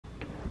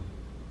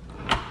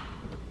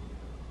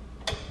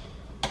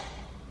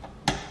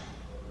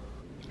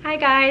Hi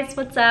guys,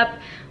 what's up?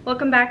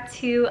 Welcome back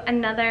to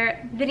another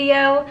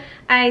video.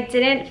 I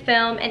didn't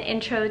film an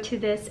intro to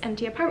this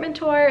empty apartment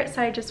tour,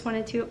 so I just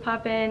wanted to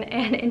pop in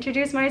and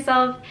introduce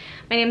myself.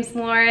 My name's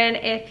Lauren.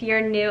 If you're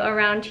new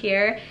around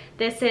here,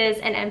 this is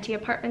an empty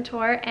apartment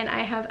tour and I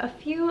have a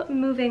few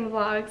moving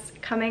vlogs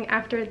coming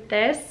after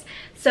this.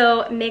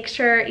 So make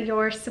sure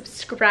you're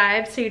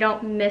subscribed so you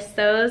don't miss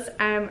those.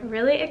 I'm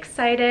really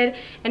excited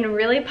and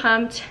really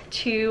pumped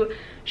to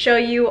show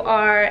you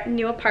our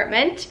new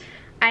apartment.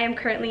 I am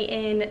currently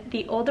in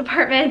the old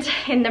apartment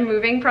in the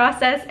moving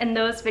process, and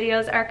those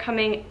videos are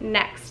coming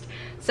next.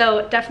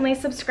 So definitely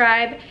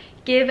subscribe,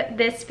 give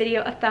this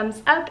video a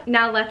thumbs up.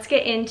 Now let's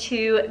get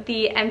into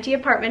the empty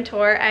apartment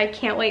tour. I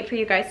can't wait for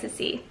you guys to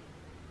see.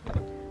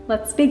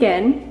 Let's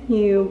begin.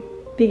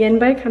 You begin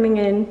by coming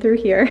in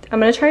through here. I'm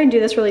gonna try and do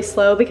this really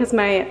slow because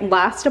my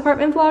last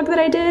apartment vlog that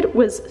I did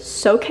was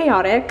so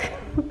chaotic.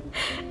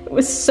 It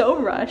was so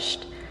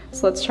rushed.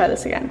 So let's try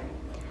this again.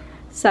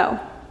 So,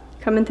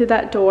 coming through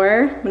that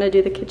door, I'm gonna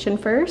do the kitchen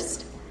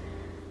first.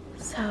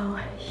 So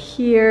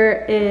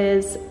here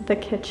is the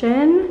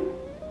kitchen.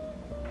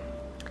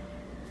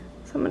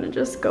 So I'm gonna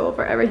just go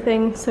over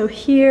everything. So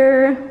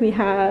here we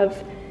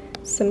have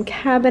some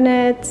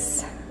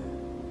cabinets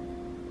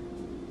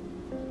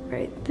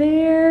right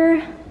there.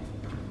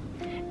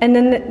 And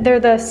then they're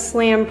the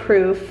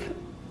slam-proof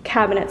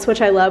cabinets,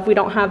 which I love. We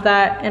don't have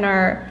that in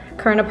our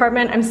current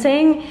apartment. I'm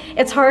saying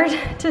it's hard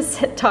to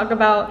talk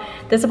about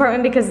this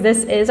apartment because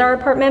this is our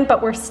apartment,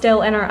 but we're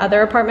still in our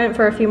other apartment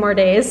for a few more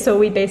days. So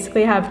we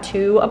basically have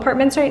two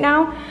apartments right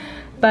now.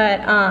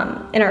 But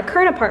in our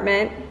current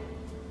apartment,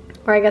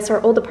 or I guess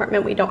our old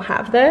apartment, we don't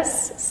have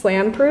this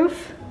slam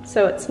proof.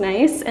 So it's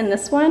nice. And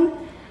this one,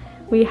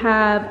 we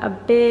have a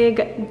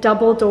big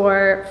double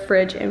door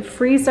fridge and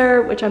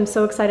freezer, which I'm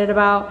so excited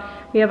about.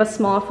 We have a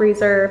small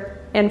freezer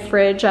and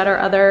fridge at our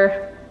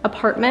other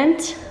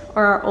apartment,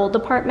 or our old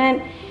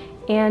apartment,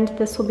 and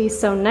this will be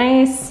so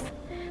nice.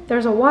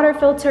 There's a water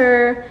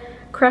filter,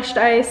 crushed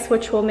ice,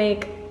 which will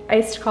make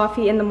iced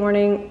coffee in the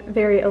morning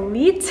very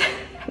elite.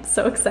 I'm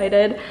so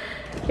excited.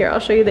 Here, I'll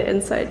show you the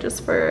inside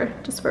just for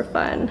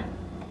fun.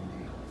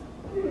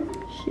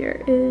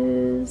 Here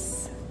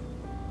is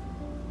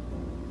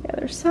the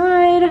other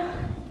side.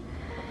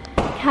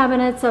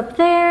 Cabinets up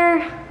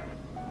there.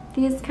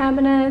 These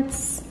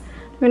cabinets.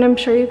 I mean, I'm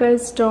sure you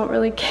guys don't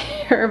really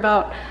care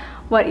about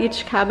what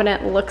each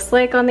cabinet looks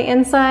like on the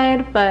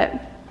inside,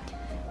 but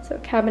so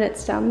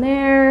cabinets down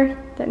there,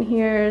 then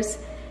here's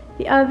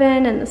the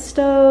oven and the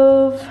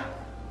stove,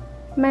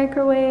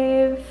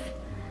 microwave.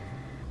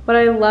 What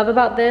I love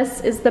about this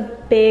is the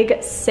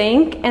big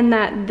sink and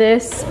that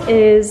this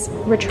is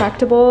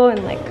retractable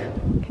and like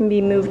can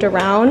be moved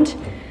around.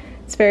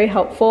 It's very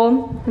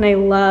helpful, and I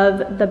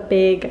love the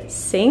big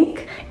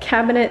sink.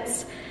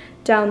 Cabinets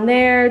down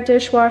there,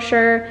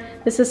 dishwasher.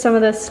 This is some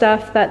of the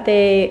stuff that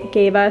they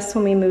gave us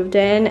when we moved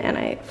in, and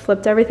I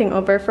flipped everything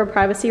over for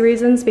privacy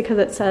reasons because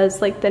it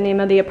says like the name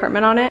of the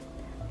apartment on it.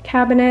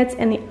 Cabinets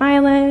and the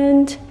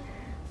island,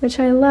 which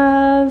I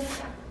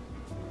love.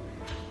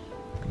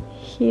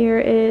 Here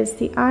is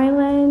the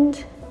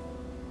island.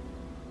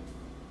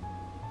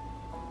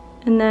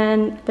 And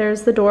then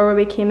there's the door where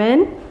we came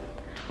in.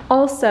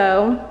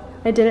 Also,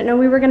 I didn't know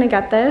we were gonna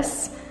get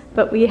this,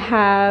 but we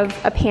have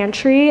a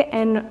pantry,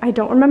 and I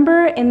don't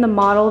remember in the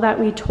model that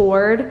we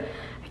toured,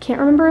 I can't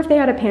remember if they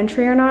had a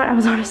pantry or not. I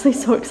was honestly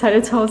so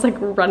excited, so I was like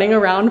running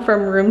around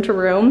from room to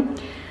room.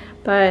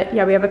 But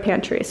yeah, we have a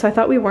pantry. So I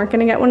thought we weren't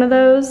gonna get one of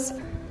those.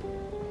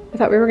 I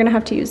thought we were gonna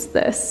have to use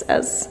this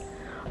as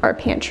our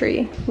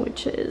pantry,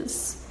 which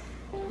is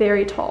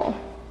very tall.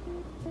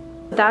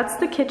 That's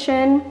the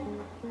kitchen.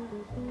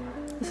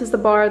 This is the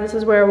bar. This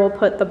is where we'll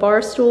put the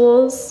bar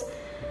stools.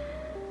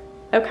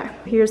 Okay,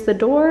 here's the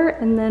door,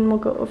 and then we'll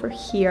go over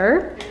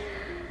here.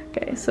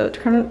 Okay, so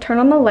turn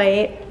on the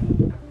light.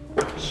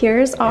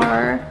 Here's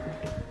our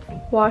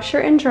washer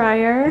and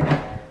dryer.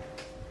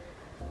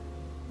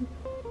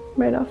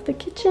 Right off the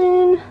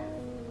kitchen.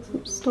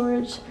 Some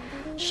storage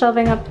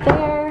shelving up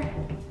there.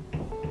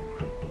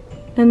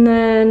 And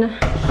then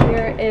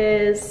here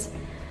is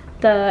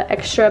the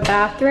extra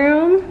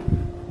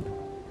bathroom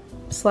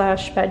 /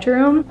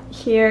 bedroom.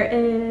 Here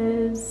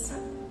is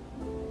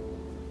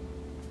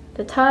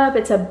the tub.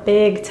 It's a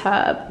big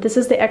tub. This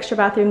is the extra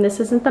bathroom.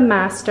 This isn't the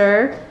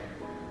master.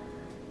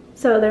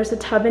 So there's a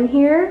tub in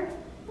here.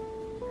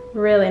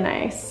 Really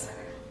nice.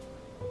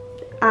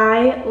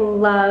 I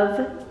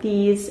love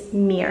these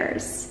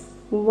mirrors.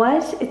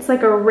 What? It's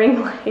like a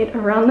ring light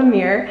around the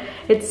mirror.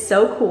 It's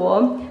so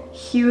cool.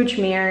 Huge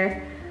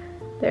mirror.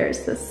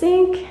 There's the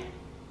sink,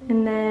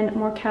 and then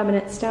more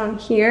cabinets down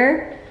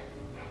here.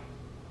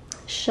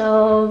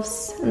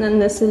 Shelves, and then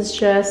this is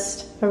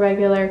just a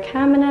regular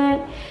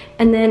cabinet.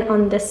 And then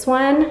on this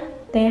one,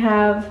 they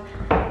have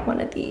one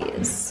of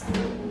these,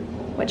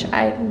 which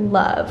I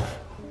love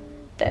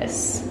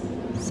this.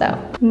 So,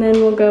 and then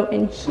we'll go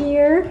in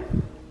here,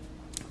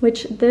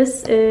 which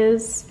this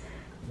is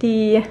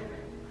the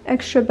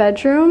extra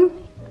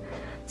bedroom.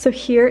 So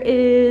here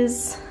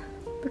is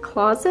the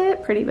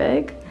closet, pretty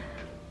big.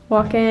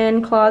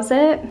 walk-in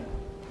closet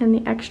in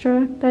the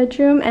extra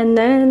bedroom, and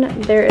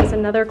then there is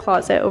another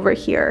closet over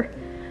here,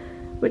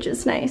 which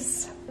is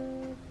nice,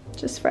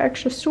 just for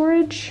extra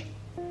storage.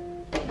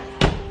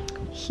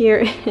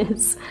 Here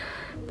is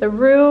the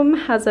room,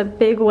 has a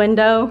big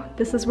window.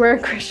 This is where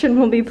Christian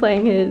will be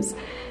playing his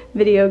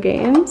video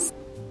games.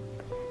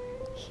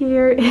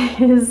 Here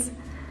is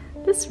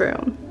this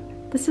room.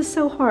 This is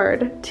so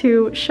hard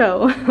to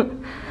show.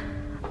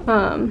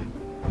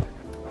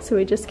 So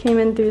we just came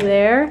in through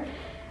there,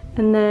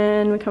 and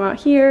then we come out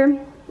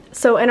here.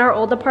 So in our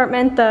old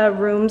apartment, the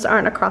rooms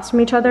aren't across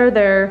from each other.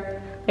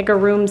 They're like a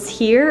room's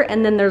here,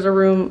 and then there's a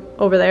room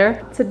over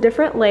there. It's a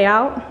different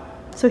layout.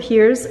 So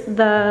here's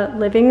the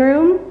living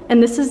room,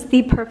 and this is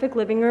the perfect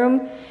living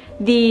room.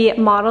 The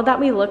model that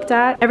we looked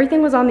at,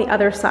 everything was on the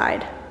other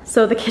side.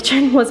 So the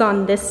kitchen was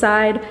on this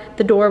side,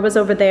 the door was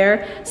over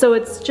there. So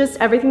it's just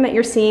everything that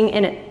you're seeing,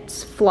 and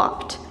it's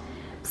flopped.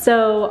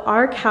 So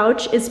our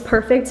couch is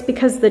perfect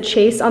because the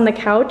chase on the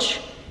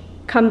couch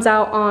comes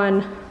out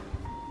on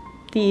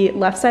the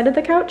left side of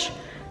the couch.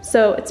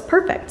 So it's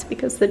perfect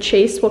because the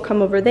chase will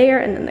come over there,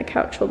 and then the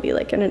couch will be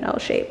like in an L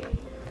shape.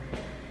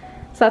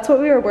 So that's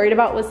what we were worried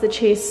about, was the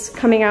chase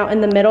coming out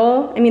in the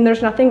middle. I mean,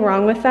 there's nothing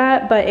wrong with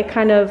that, but it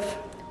kind of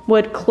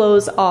would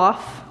close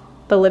off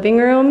the living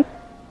room.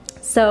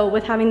 So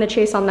with having the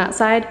chase on that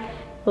side,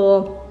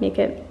 we'll make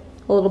it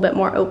a little bit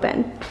more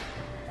open.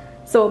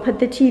 So we'll put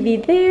the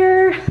TV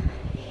there.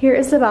 Here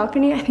is the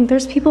balcony. I think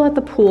there's people at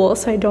the pool,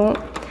 so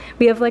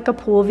we have like a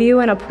pool view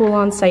and a pool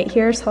on site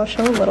here, so I'll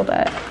show a little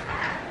bit.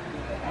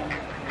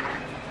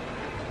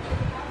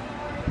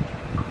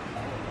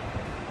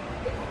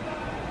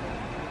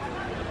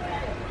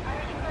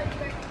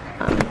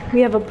 We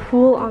have a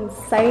pool on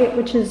site,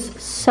 which is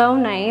so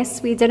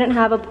nice. We didn't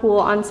have a pool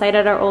on site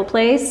at our old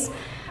place.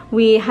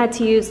 We had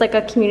to use like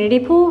a community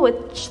pool,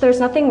 which there's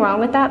nothing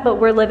wrong with that, but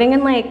we're living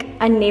in like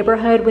a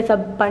neighborhood with a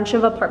bunch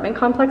of apartment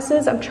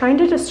complexes. I'm trying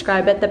to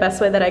describe it the best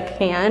way that I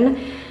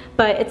can,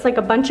 but it's like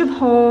a bunch of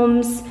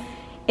homes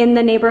in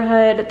the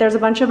neighborhood. There's a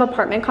bunch of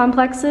apartment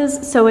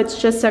complexes, so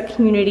it's just a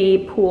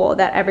community pool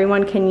that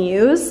everyone can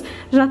use.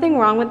 There's nothing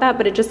wrong with that,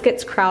 but it just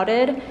gets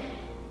crowded.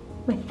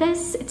 With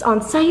this, it's on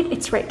site,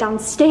 it's right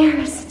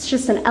downstairs, it's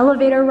just an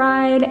elevator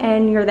ride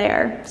and you're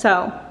there.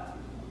 So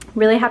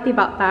really happy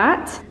about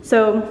that.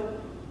 So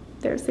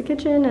there's the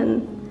kitchen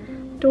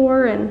and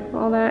door and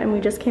all that, and we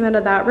just came out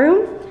of that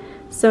room.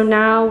 So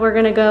now we're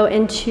gonna go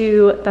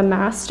into the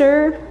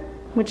master,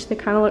 which they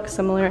kind of look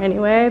similar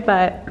anyway,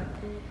 but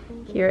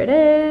here it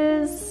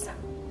is.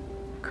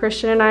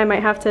 Christian and I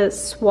might have to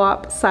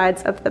swap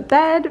sides of the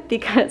bed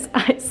because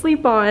I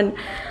sleep on,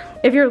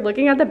 if you're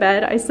looking at the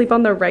bed, I sleep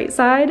on the right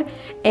side,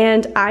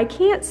 and I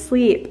can't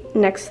sleep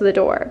next to the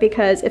door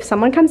because if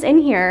someone comes in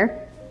here,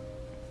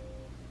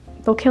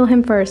 they'll kill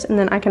him first and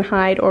then I can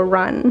hide or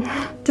run.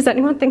 Does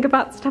anyone think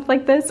about stuff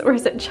like this, or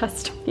is it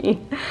just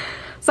me?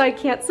 So I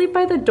can't sleep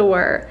by the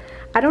door.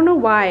 I don't know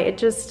why,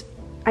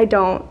 I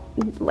don't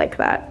like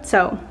that.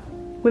 So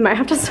we might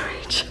have to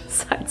switch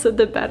sides of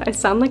the bed. I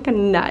sound like a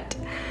nut.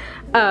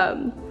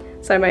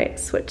 So I might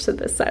switch to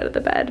this side of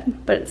the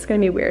bed, but it's gonna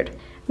be weird.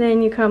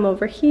 Then you come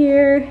over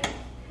here.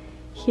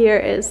 Here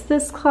is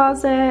this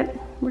closet.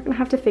 We're gonna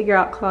have to figure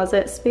out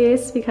closet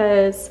space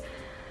because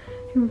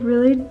I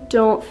really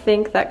don't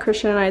think that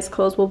Christian and I's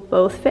clothes will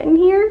both fit in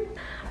here.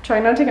 I'm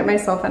trying not to get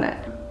myself in it.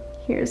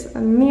 Here's a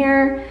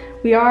mirror.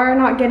 We are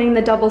not getting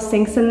the double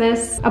sinks in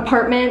this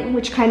apartment,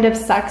 which kind of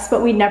sucks,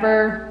 but we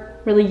never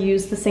really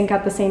use the sink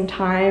at the same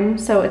time,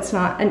 so it's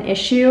not an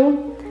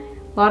issue.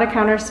 A lot of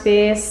counter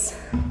space.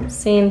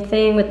 Same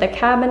thing with the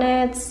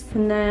cabinets.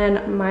 And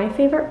then my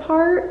favorite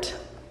part,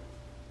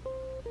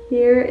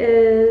 here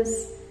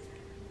is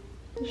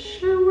the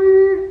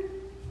shower.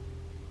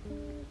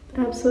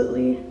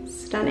 Absolutely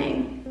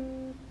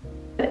stunning.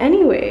 But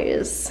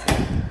anyways,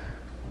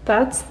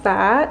 that's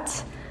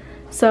that.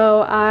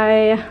 So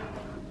I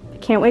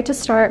can't wait to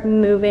start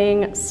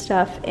moving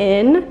stuff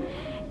in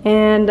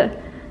and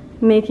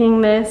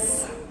making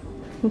this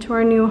into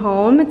our new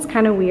home. It's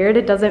kind of weird.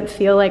 It doesn't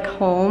feel like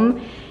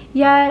home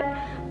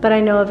yet, but I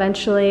know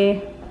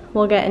eventually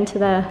we'll get into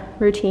the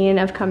routine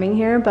of coming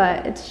here,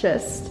 but it's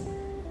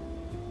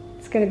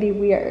gonna be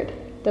weird.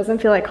 It doesn't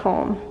feel like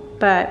home,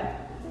 but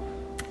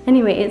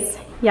anyways,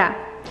 yeah.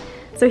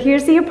 So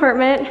here's the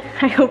apartment.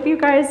 I hope you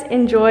guys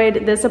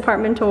enjoyed this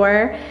apartment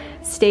tour.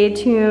 Stay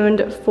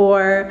tuned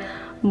for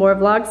more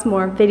vlogs,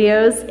 more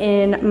videos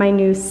in my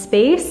new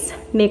space.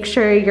 Make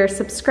sure you're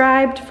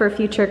subscribed for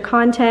future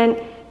content.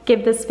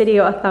 Give this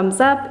video a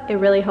thumbs up. It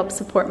really helps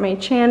support my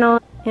channel.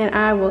 And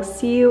I will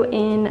see you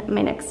in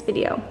my next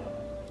video.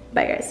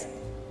 Bye guys.